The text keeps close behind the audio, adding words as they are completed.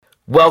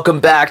Welcome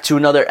back to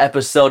another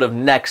episode of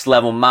Next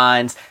Level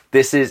Minds.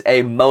 This is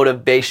a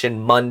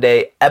Motivation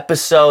Monday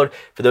episode.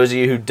 For those of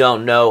you who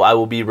don't know, I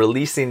will be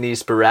releasing these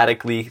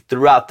sporadically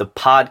throughout the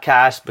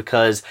podcast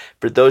because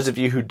for those of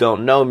you who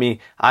don't know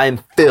me, I am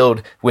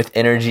filled with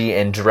energy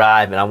and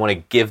drive, and I want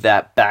to give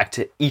that back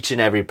to each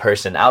and every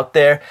person out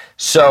there.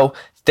 So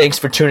thanks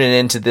for tuning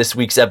in to this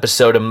week's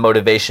episode of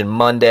Motivation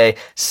Monday.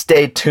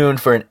 Stay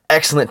tuned for an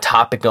excellent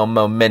topic on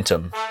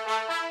momentum.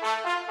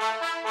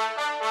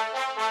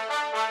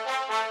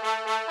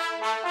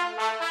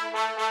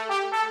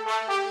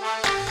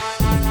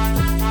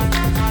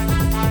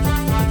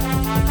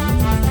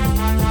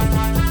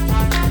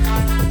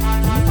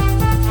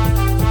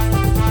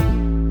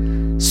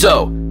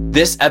 So,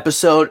 this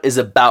episode is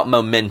about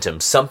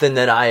momentum, something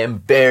that I am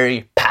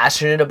very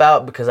passionate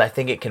about because I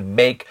think it can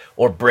make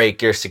or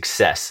break your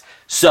success.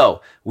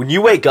 So, when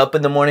you wake up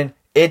in the morning,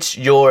 it's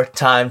your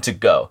time to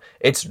go.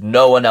 It's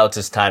no one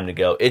else's time to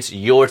go. It's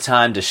your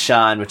time to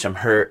shine, which I'm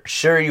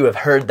sure you have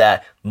heard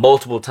that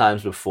multiple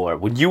times before.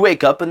 When you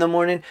wake up in the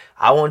morning,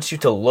 I want you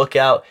to look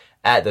out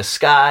at the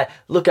sky,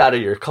 look out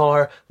of your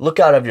car, look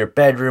out of your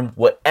bedroom,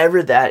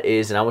 whatever that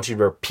is, and I want you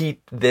to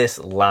repeat this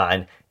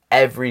line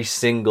every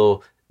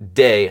single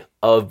day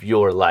of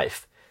your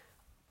life.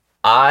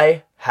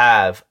 I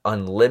have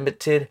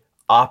unlimited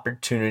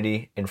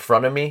opportunity in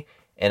front of me,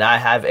 and I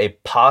have a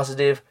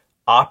positive,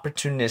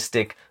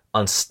 opportunistic,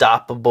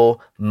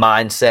 unstoppable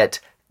mindset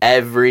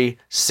every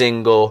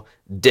single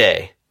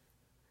day.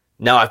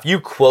 Now, if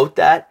you quote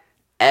that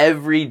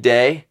every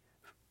day,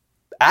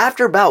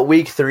 after about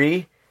week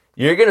 3,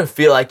 you're going to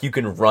feel like you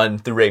can run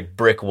through a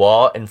brick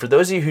wall. And for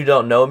those of you who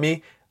don't know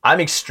me, I'm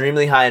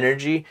extremely high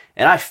energy,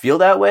 and I feel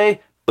that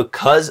way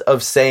because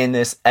of saying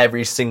this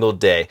every single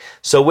day.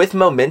 So with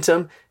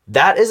momentum,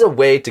 that is a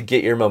way to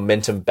get your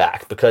momentum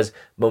back because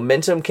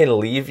momentum can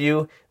leave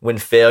you when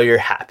failure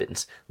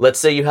happens. Let's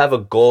say you have a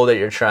goal that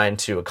you're trying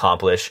to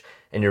accomplish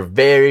and you're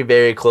very,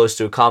 very close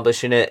to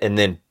accomplishing it, and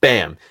then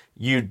bam,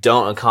 you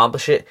don't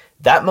accomplish it.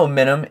 That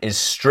momentum is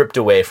stripped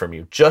away from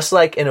you. Just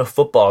like in a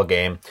football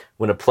game,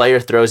 when a player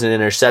throws an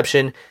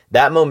interception,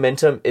 that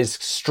momentum is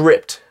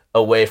stripped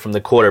away from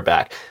the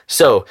quarterback.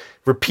 So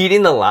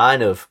repeating the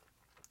line of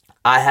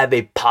I have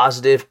a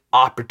positive,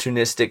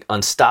 opportunistic,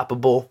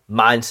 unstoppable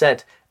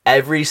mindset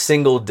every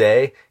single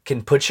day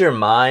can put your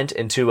mind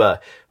into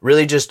a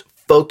really just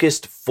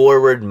focused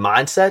forward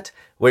mindset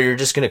where you're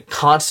just going to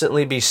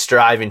constantly be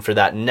striving for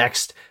that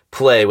next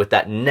play with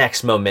that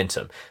next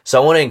momentum.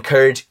 So I want to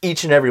encourage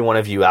each and every one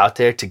of you out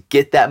there to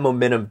get that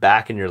momentum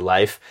back in your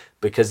life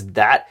because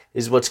that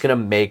is what's going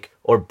to make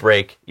or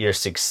break your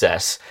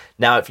success.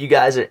 Now, if you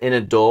guys are in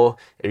a dull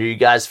or you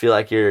guys feel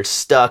like you're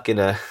stuck in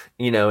a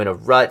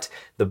rut,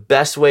 the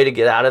best way to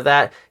get out of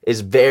that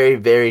is very,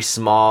 very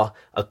small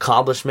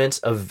accomplishments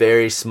of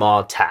very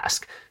small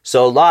tasks.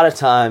 So a lot of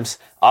times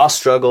I'll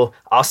struggle.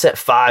 I'll set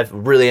 5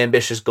 really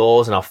ambitious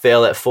goals and I'll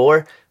fail at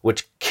 4,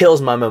 which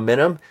kills my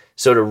momentum.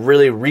 So to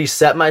really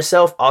reset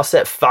myself, I'll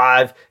set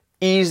 5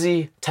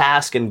 easy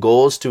tasks and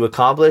goals to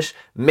accomplish,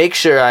 make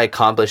sure I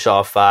accomplish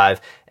all 5,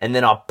 and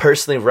then I'll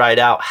personally write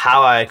out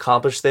how I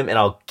accomplish them and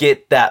I'll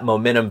get that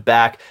momentum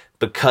back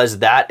because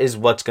that is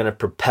what's going to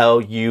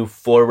propel you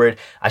forward.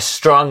 I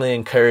strongly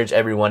encourage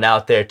everyone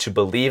out there to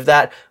believe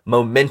that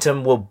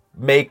momentum will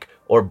make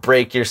or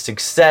break your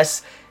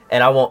success.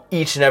 And I want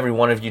each and every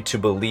one of you to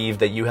believe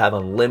that you have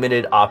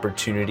unlimited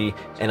opportunity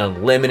and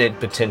unlimited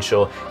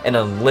potential and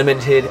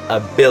unlimited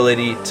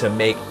ability to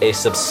make a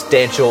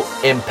substantial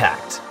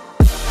impact.